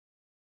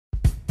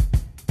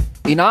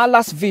In our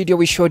last video,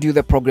 we showed you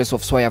the progress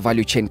of soya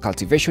value chain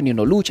cultivation in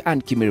Oluch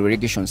and Kimiri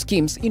irrigation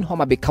schemes in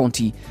Homa Bay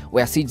County,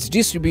 where seeds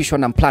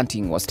distribution and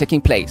planting was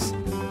taking place.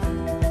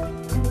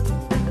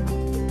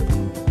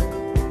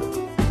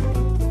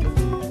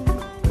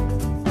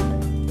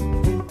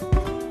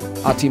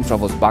 Our team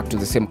travels back to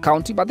the same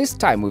county, but this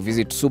time we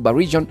visit Suba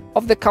region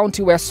of the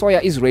county where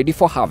soya is ready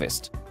for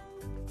harvest.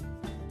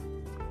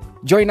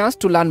 Join us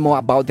to learn more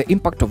about the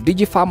impact of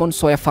DigiFarm on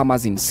soya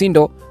farmers in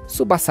Sindo,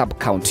 Suba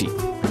sub-county.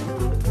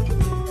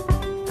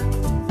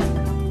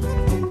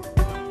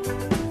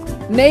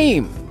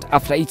 Named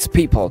after its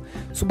people,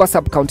 Suba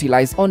sub-county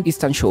lies on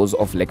eastern shores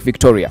of Lake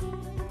Victoria.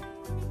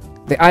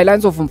 The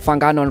islands of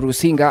Mfangano and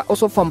Rusinga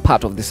also form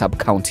part of the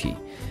sub-county.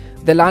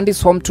 The land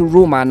is home to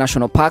Ruma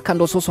National Park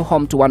and also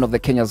home to one of the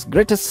Kenya's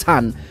greatest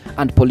son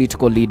and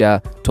political leader,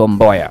 Tom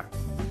Mboya.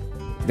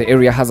 The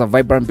area has a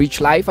vibrant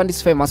beach life and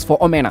is famous for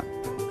omena.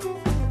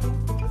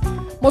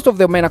 Most of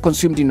the omena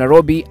consumed in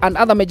Nairobi and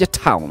other major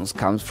towns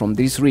comes from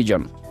this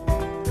region.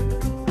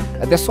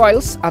 The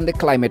soils and the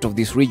climate of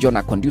this region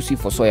are conducive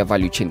for soya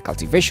value chain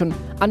cultivation,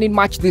 and in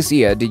March this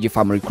year,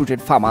 DigiFarm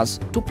recruited farmers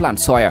to plant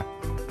soya.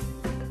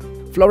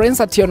 Florence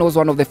Atieno was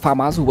one of the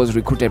farmers who was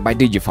recruited by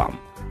DigiFarm.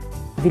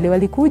 Vile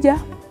walikuja,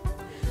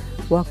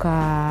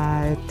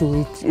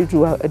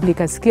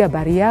 nikasikia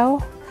habari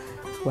yao,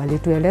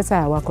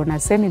 walitueleza wako na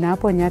semina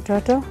hapo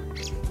Nyatoto,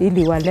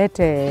 ili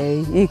walete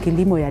hii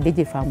kilimo ya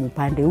DigiFarm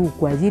upande huu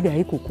kwa ajili ya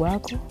huku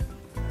kwako.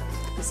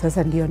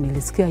 Sasa ndio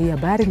nilisikia hii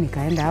habari,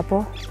 nikaenda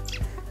hapo,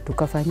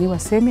 tukafanyiwa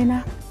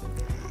semina.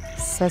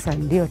 Sasa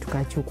ndio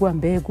tukachukua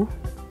mbegu,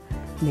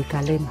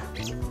 nikalima.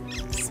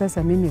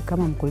 Sasa mimi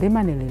kama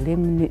mkulima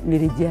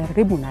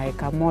nilijaribu na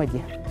eka moja.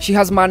 She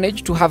has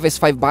managed to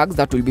harvest 5 bags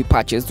that will be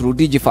purchased through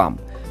DigiFarm.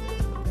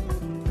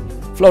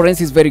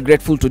 Florence is very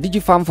grateful to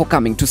DigiFarm for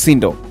coming to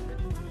Sindo.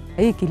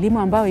 Hii kilimo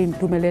ambayo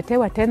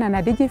tumeletewa tena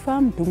na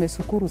DigiFarm,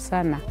 tumeshukuru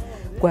sana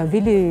kwa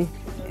vile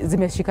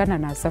zimeshikana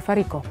na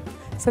Safaricom.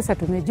 Sasa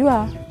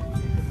tumejua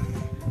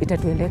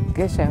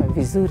itatuelekesha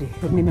vizuri.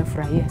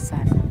 Nimefurahia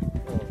sana.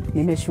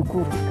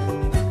 Nimeshukuru.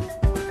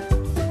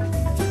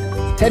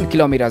 10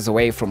 kilometers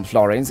away from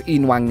Florence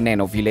in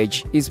Wangneno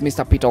village is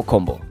Mr. Peter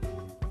Okombo.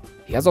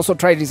 He has also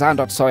tried his hand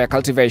at soya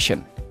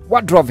cultivation.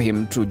 What drove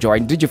him to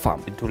join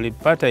DigiFarm?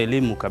 Tulipata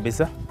elimu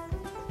kabisa.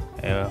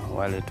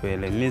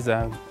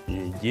 Walituelimiza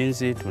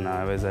jinsi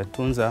tunaweza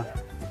tunza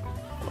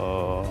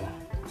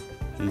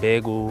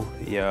mbegu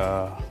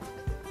ya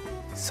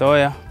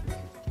soya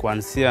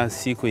kuanzia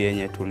siku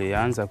yenye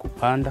tulianza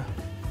kupanda,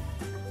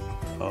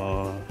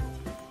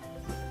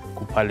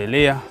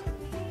 kupalilia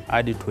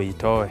hadi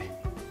tuitoe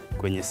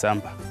kwenye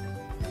samba.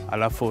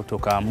 Alafu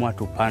tukaamua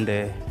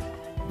tupande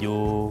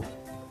juu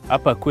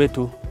hapa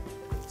kwetu.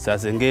 Saa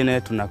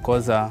zingine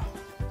tunakoza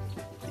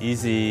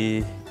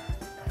hizi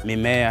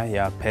mimea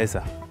ya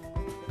pesa.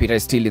 Peter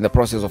is still in the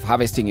process of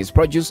harvesting his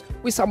produce,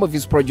 with some of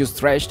his produce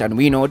threshed and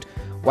winnowed,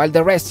 while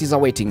the rest is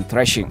awaiting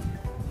threshing.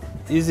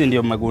 Hizi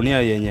ndio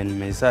magunia yenye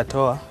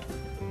nimezatoa,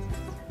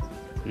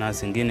 na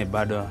zingine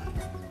bado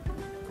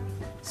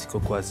siko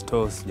kwa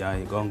store,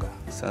 sijaigonga.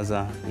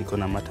 Sasa niko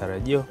na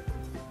matarajio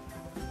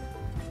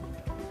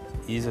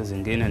hizo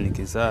zingine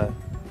nikizaa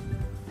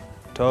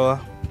toa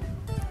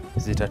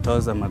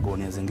zitatoza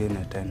magunia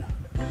zingine tena.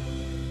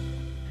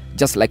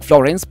 Just like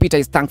Florence, Peter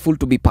is thankful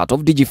to be part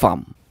of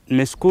DigiFarm.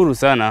 Nimeshukuru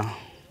sana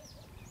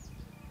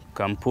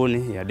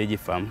kampuni ya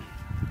DigiFarm.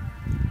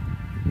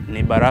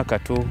 Ni baraka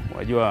tu,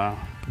 wajua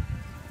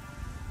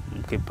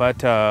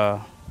mkipata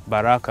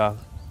baraka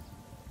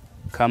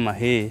kama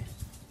hii,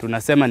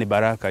 tunasema ni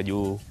baraka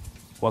juu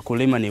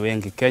wakulima ni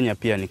wengi, Kenya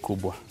pia ni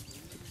kubwa.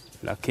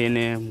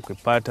 Lakini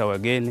mkipata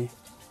wageni,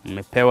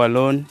 mmepewa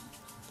loan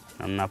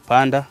na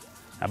mnapanda,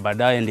 na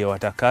baadaye ndio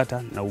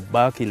watakata na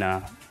ubaki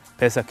na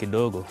pesa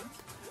kidogo.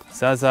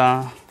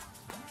 Sasa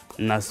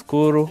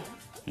nashukuru,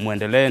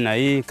 muendelee na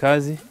hii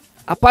kazi.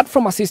 Apart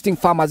from assisting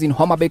farmers in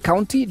Homa Bay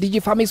County,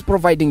 DigiFarm is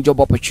providing job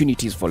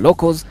opportunities for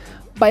locals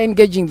by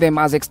engaging them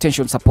as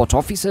extension support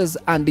officers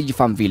and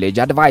DigiFarm village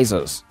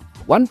advisors.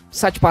 One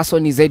such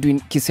person is Edwin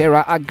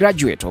Kisera, a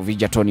graduate of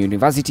Egerton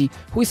University,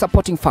 who is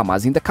supporting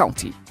farmers in the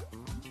county.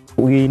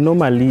 We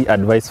normally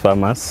advise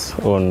farmers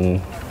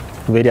on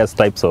various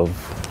types of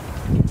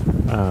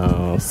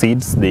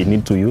seeds they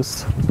need to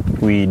use.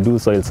 We do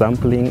soil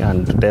sampling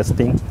and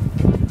testing.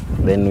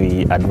 Then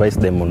we advise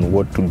them on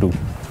what to do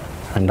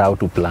and how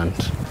to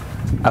plant.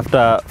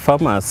 After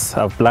farmers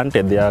have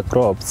planted their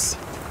crops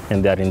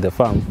and they are in the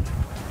farm,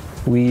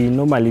 we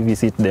normally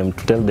visit them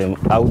to tell them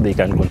how they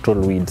can control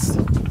weeds.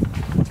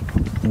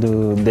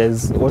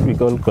 There's what we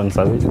call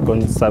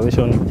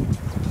conservation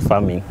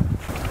farming.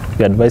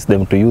 We advise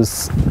them to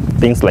use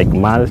things like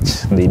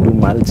mulch. They do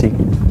mulching.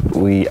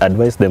 We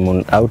advise them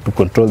on how to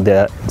control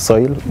their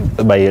soil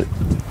by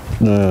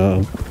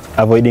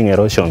avoiding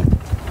erosion.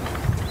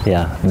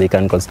 Yeah, they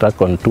can construct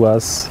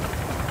contours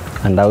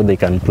and how they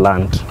can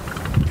plant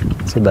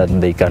so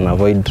that they can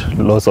avoid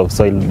loss of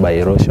soil by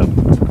erosion.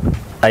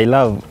 I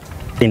love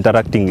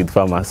interacting with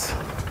farmers.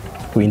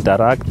 We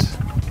interact,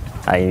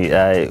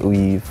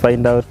 We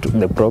find out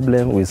the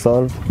problem, we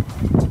solve.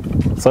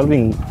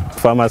 Solving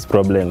farmers'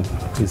 problem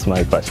is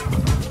my passion.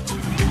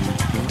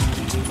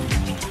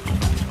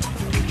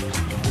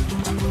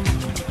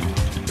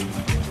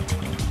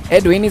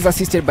 Edwin is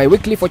assisted by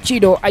Wycliffe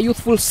Ochido, a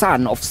youthful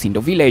son of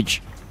Sindo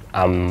village.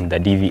 I'm the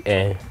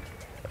DVA,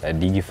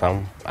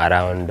 DigiFarm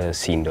around the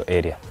Sindo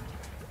area.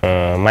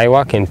 My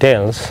work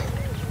entails,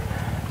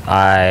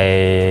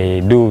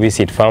 I do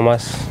visit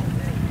farmers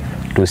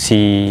to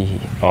see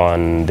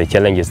on the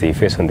challenges they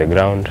face on the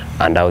ground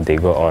and how they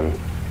go on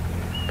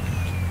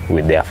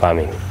with their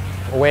farming.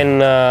 When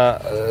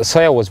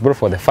soya was brought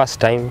for the first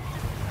time,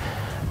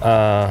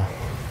 the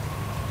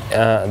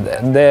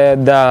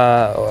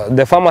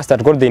farmers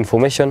that got the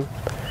information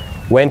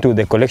went to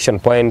the collection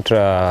point,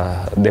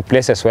 the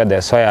places where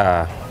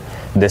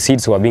the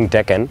seeds were being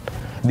taken.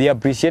 They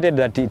appreciated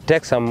that it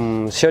takes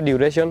some short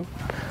duration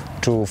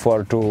to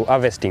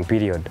harvesting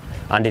period,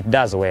 and it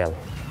does well.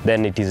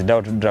 Then it is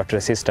drought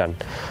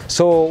resistant.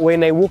 So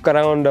when I walk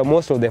around,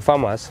 most of the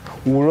farmers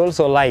would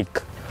also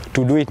like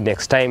to do it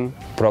next time,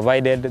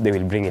 provided they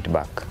will bring it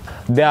back.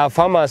 There are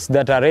farmers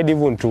that are ready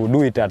even to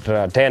do it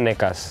at 10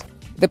 acres.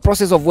 The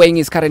process of weighing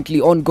is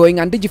currently ongoing,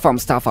 and DigiFarm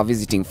staff are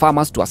visiting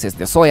farmers to assess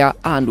the soya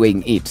and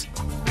weighing it.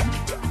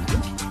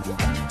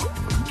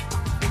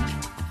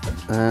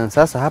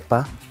 Sasa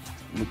hapa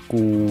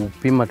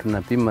kupima,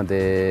 tunapima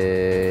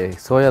the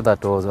soya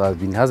that has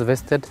been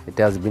harvested. It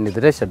has been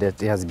threshed,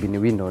 it has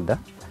been winnowed.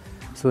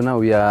 So now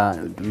we are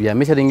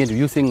measuring it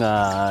using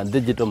a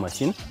digital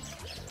machine.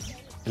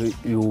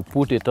 You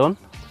put it on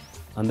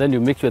and then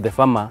you make sure the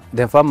farmer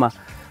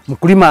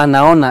mkulima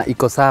anaona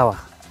iko sawa.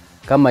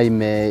 Kama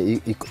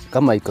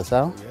iko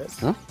sawa.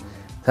 Yes.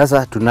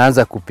 Sasa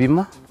tunaanza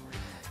kupima.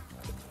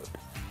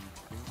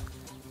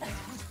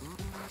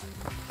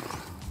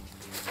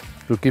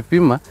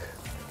 Tukipima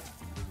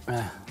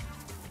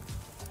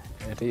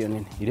hiyo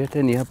nini?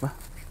 Ilete ni hapa.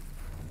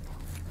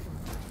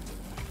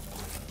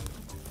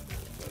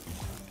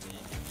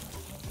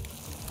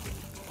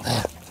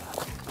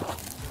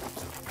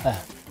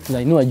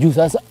 Tunainua juu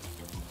sasa.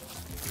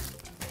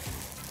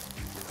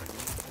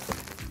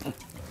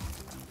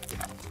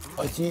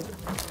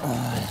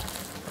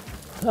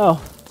 Oh.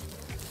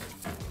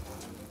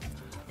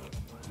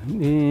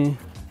 Ni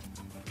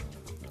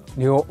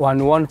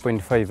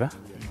 1.5.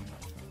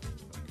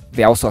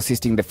 They are also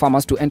assisting the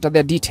farmers to enter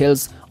their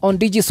details on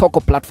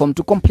DigiSoko platform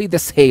to complete the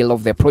sale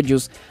of their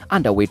produce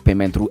and await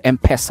payment through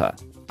M-Pesa.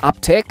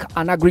 Uptake,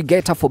 an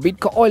aggregator for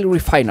Bidco oil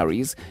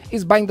refineries,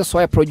 is buying the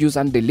soya produce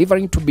and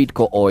delivering to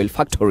Bidco oil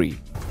factory.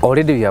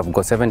 Already we have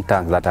got 7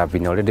 tanks that have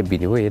already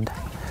been weighed,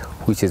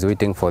 which is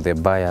waiting for the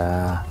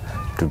buyer.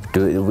 The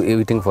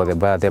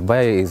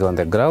buyer is on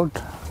the ground,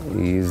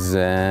 is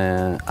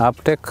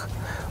Uptake,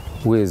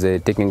 who is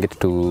taking it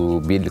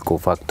to Bidco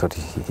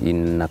factory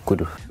in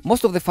Nakuru.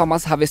 Most of the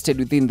farmers harvested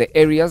within the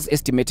area's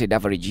estimated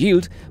average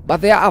yield,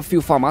 but there are a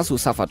few farmers who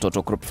suffer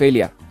total crop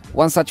failure.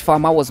 One such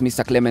farmer was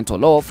Mr. Clement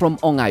Olo from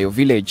Ongayo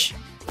village.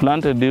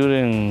 Planted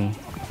during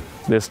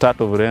the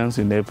start of rains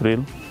in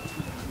April,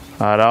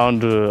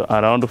 around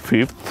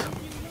 5th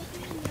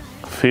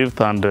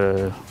and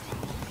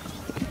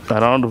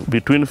around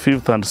between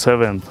 5th and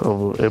 7th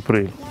of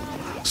April.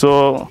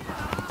 So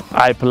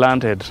I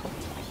planted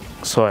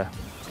soya.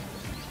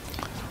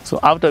 So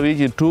after which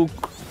it took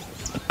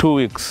 2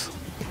 weeks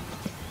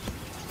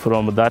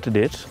from that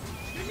date,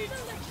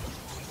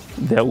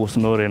 there was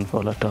no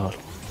rainfall at all.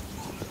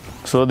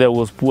 So there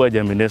was poor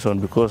germination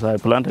because I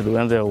planted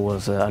when there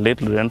was a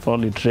little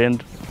rainfall, it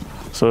rained.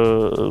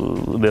 So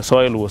the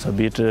soil was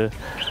the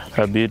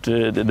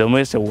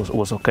moisture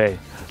was okay.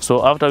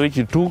 So after which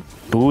it took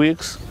 2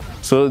 weeks,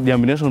 so the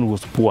germination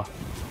was poor.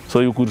 So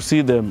you could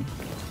see them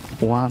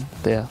one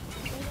there.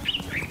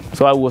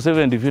 So I was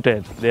even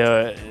defeated.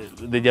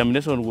 The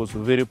germination was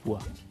very poor,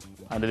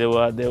 and there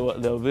were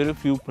very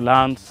few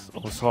plants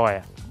of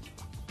soya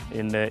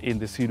in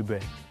the seed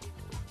bed.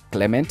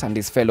 Clement and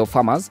his fellow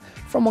farmers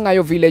from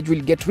Ongayo village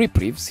will get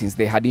reprieve since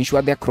they had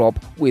insured their crop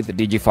with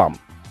DigiFarm.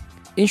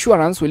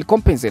 Insurance will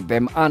compensate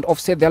them and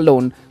offset their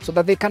loan so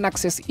that they can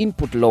access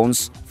input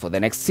loans for the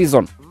next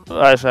season.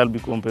 I shall be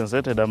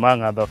compensated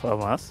among other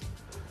farmers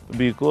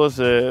because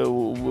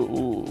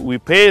we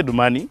paid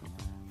money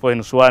for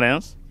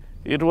insurance.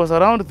 It was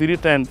around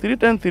 310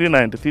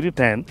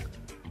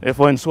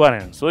 for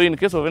insurance. So in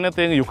case of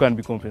anything, you can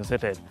be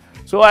compensated.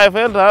 So I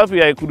felt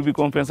happy I could be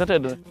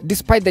compensated.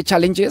 Despite the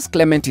challenges,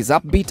 Clement is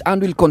upbeat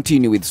and will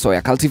continue with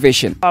soya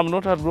cultivation. I'm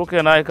not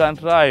heartbroken, I can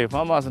try.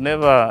 Farmers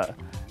never,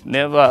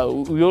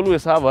 we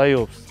always have high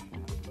hopes.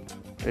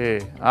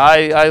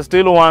 I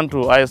still want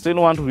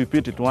to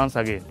repeat it once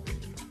again.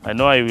 I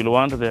know I will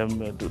want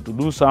them to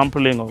do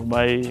sampling of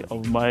my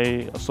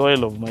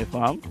soil of my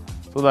farm,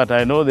 so that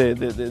I know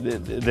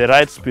the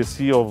right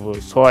species of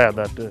soya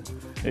that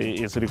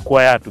is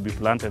required to be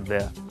planted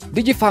there.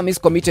 DigiFarm is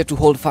committed to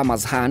hold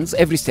farmers' hands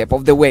every step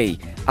of the way.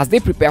 As they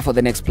prepare for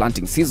the next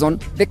planting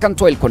season, they can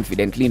toil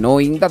confidently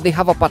knowing that they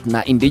have a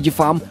partner in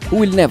DigiFarm who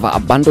will never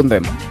abandon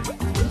them.